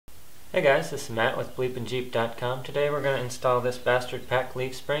Hey guys, this is Matt with BleepinJeep.com. Today we're going to install this bastard pack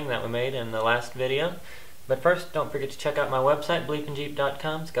leaf spring that we made in the last video. But first, don't forget to check out my website,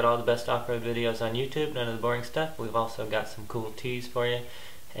 BleepinJeep.com. It's got all the best off-road videos on YouTube, none of the boring stuff. We've also got some cool tees for you.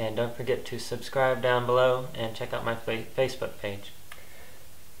 And don't forget to subscribe down below and check out my Facebook page.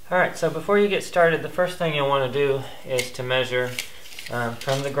 Alright, so before you get started, the first thing you'll want to do is to measure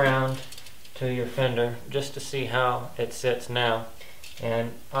from the ground to your fender, just to see how it sits now.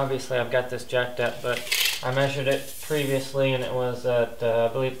 And obviously I've got this jacked up, but I measured it previously and it was at I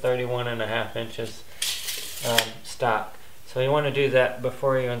believe 31.5 inches stock. So you want to do that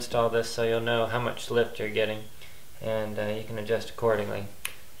before you install this so you'll know how much lift you're getting, and you can adjust accordingly.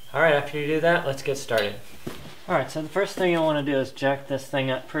 Alright, after you do that, let's get started. Alright, so the first thing you'll want to do is jack this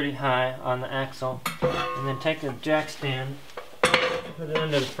thing up pretty high on the axle, and then take the jack stand, put it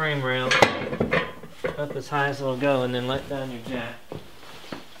under the frame rail, up as high as it'll go, and then let down your jack.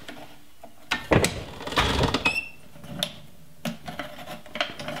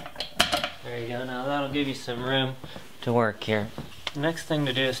 There you go. Now that'll give you some room to work here. The next thing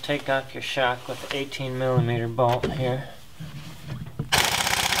to do is take off your shock with the 18mm bolt here.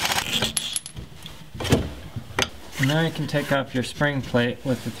 And now you can take off your spring plate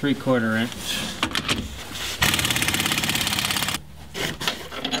with the 3/4 inch.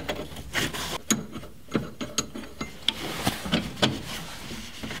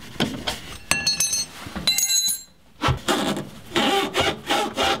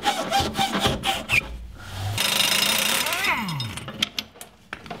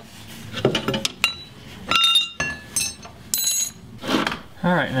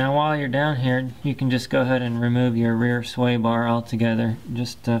 Alright, now while you're down here, you can just go ahead and remove your rear sway bar altogether.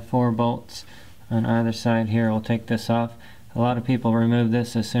 Just 4 bolts on either side here will take this off. A lot of people remove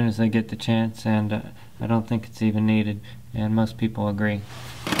this as soon as they get the chance, and I don't think it's even needed, and most people agree.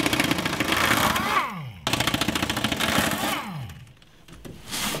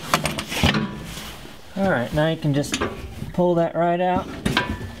 Alright, now you can just pull that right out.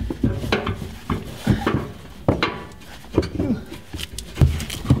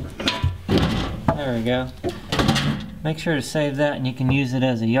 There we go. Make sure to save that, and you can use it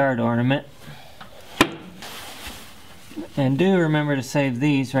as a yard ornament. And do remember to save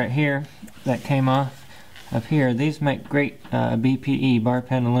these right here that came off of here. These make great BPE, bar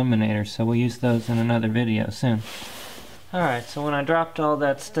pen eliminators, so we'll use those in another video soon. Alright, so when I dropped all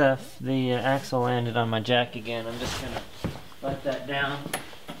that stuff, the axle landed on my jack again. I'm just going to let that down.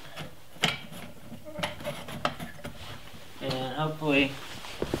 And hopefully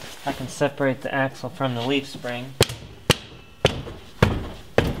I can separate the axle from the leaf spring.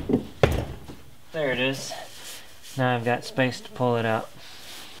 There it is. Now I've got space to pull it out.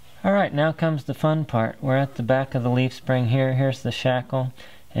 Alright, now comes the fun part. We're at the back of the leaf spring here. Here's the shackle,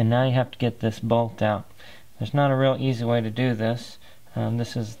 and now you have to get this bolt out. There's not a real easy way to do this.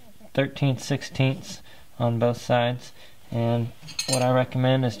 This is 13/16 on both sides, and what I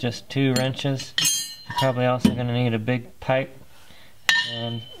recommend is just 2 wrenches. You're probably also going to need a big pipe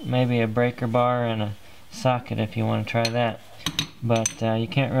and maybe a breaker bar and a socket if you want to try that. But you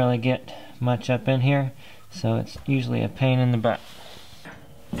can't really get much up in here, so it's usually a pain in the butt.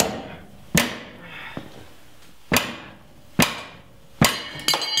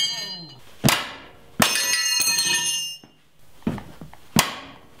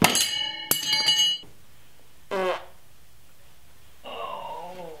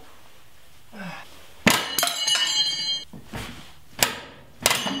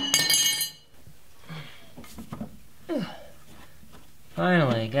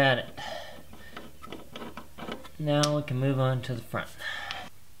 Finally got it. Now we can move on to the front.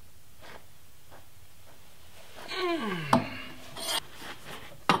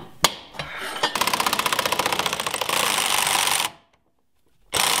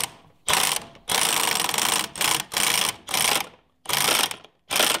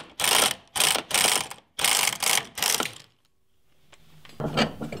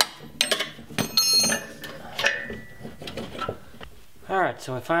 Alright,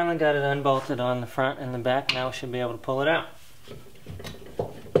 so we finally got it unbolted on the front and the back. Now we should be able to pull it out.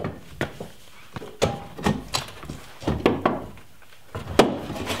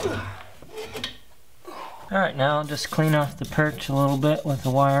 Alright, now I'll just clean off the perch a little bit with a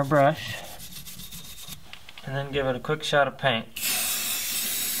wire brush, and then give it a quick shot of paint.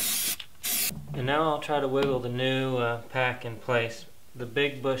 And now I'll try to wiggle the new pack in place. The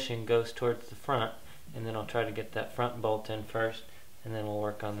big bushing goes towards the front, and then I'll try to get that front bolt in first, and then we'll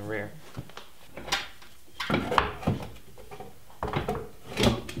work on the rear.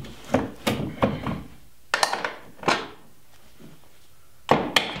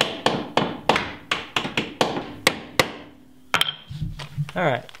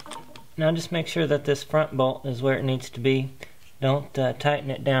 Alright, now just make sure that this front bolt is where it needs to be. Don't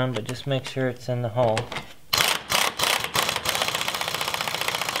tighten it down, but just make sure it's in the hole.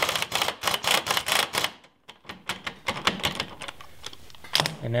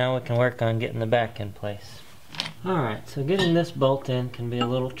 And now we can work on getting the back in place. Alright, so getting this bolt in can be a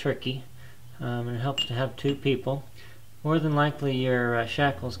little tricky, and it helps to have two people. More than likely your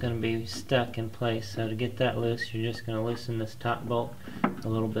shackle is going to be stuck in place, so to get that loose you're just going to loosen this top bolt a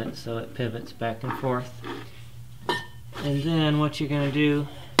little bit so it pivots back and forth. And then what you're going to do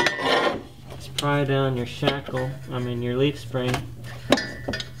is pry down your your leaf spring,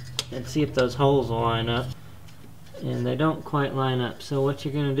 and see if those holes will line up. And they don't quite line up, so what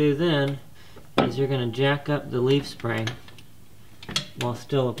you're going to do then is you're going to jack up the leaf spring while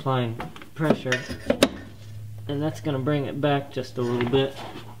still applying pressure, and that's going to bring it back just a little bit.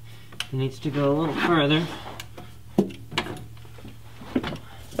 It needs to go a little further,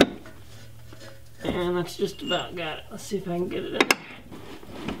 and that's just about got it. Let's see if I can get it in.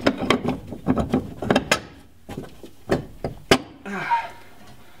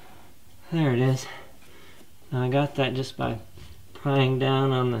 There it is. Now I got that just by prying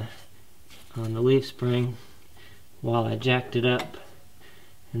down on the leaf spring while I jacked it up,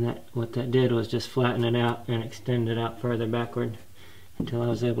 and what that did was just flatten it out and extend it out further backward until I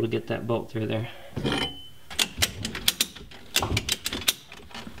was able to get that bolt through there.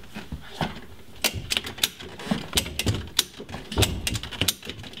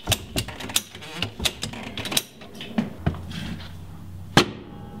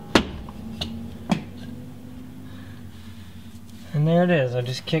 And there it is. I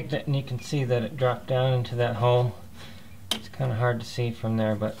just kicked it and you can see that it dropped down into that hole. It's kind of hard to see from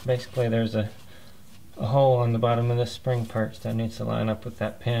there, but basically there's a hole on the bottom of this spring perch that needs to line up with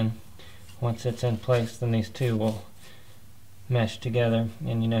that pin. Once it's in place, then these two will mesh together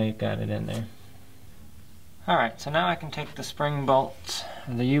and you know you've got it in there. Alright, so now I can take the spring bolts,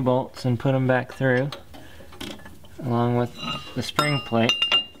 the U-bolts, and put them back through along with the spring plate.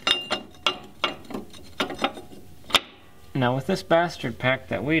 Now with this bastard pack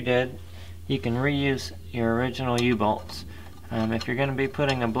that we did, you can reuse your original U-bolts. If you're going to be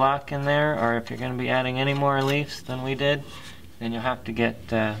putting a block in there, or if you're going to be adding any more leaves than we did, then you'll have to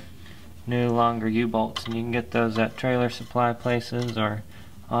get new, longer U-bolts. And you can get those at trailer supply places or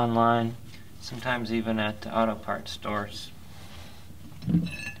online, sometimes even at auto parts stores.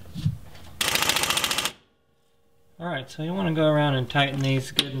 Alright, so you want to go around and tighten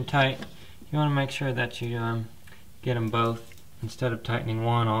these good and tight. You want to make sure that you get them both, instead of tightening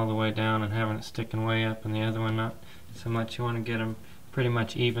one all the way down and having it sticking way up and the other one not so much. You want to get them pretty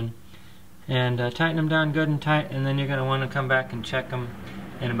much even, and tighten them down good and tight, and then you're going to want to come back and check them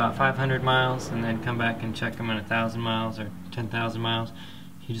in about 500 miles and then come back and check them in 1,000 miles or 10,000 miles.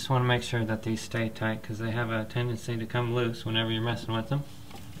 You just want to make sure that these stay tight because they have a tendency to come loose whenever you're messing with them.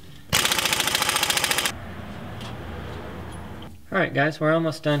 Alright guys, we're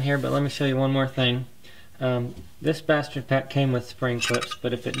almost done here, but let me show you one more thing. This bastard pack came with spring clips,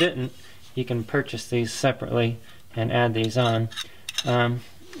 but if it didn't, you can purchase these separately and add these on.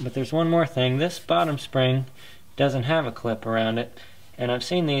 But there's one more thing. This bottom spring doesn't have a clip around it, and I've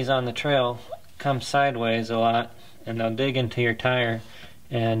seen these on the trail come sideways a lot, and they'll dig into your tire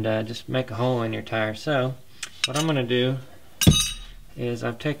and just make a hole in your tire. So what I'm going to do is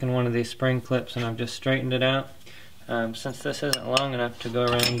I've taken one of these spring clips and I've just straightened it out. Since this isn't long enough to go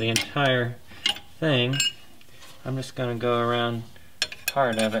around the entire thing, I'm just going to go around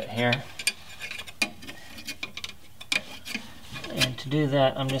part of it here. And to do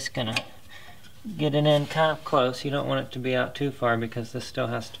that, I'm just going to get it in kind of close. You don't want it to be out too far because this still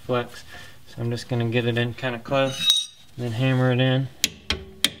has to flex. So I'm just going to get it in kind of close, and then hammer it in.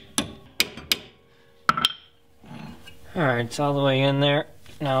 Alright, it's all the way in there.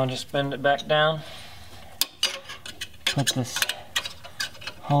 Now I'll just bend it back down. Put this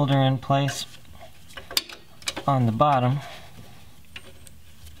holder in place on the bottom.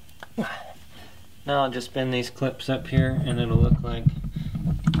 Now I'll just bend these clips up here and it'll look like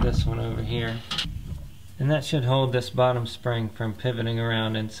this one over here. And that should hold this bottom spring from pivoting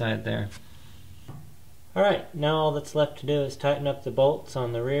around inside there. Alright, now all that's left to do is tighten up the bolts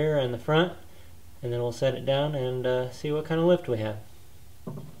on the rear and the front, and then we'll set it down and see what kind of lift we have.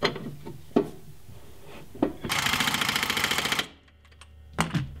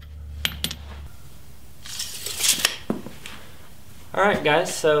 Alright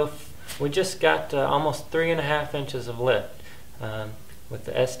guys, so we just got almost 3.5 inches of lift with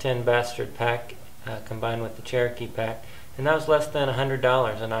the S10 Bastard pack combined with the Cherokee pack, and that was less than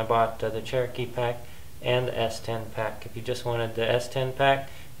 $100, and I bought the Cherokee pack and the S10 pack. If you just wanted the S10 pack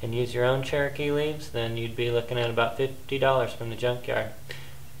and use your own Cherokee leaves, then you'd be looking at about $50 from the junkyard.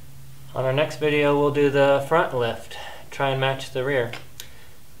 On our next video, we'll do the front lift, try and match the rear.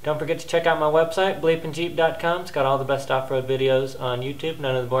 Don't forget to check out my website, BleepinJeep.com. It's got all the best off-road videos on YouTube,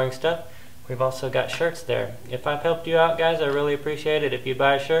 none of the boring stuff. We've also got shirts there. If I've helped you out, guys, I really appreciate it. If you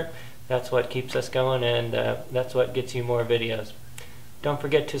buy a shirt, that's what keeps us going, and that's what gets you more videos. Don't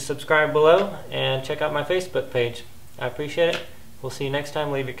forget to subscribe below and check out my Facebook page. I appreciate it. We'll see you next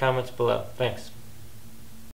time. Leave your comments below. Thanks.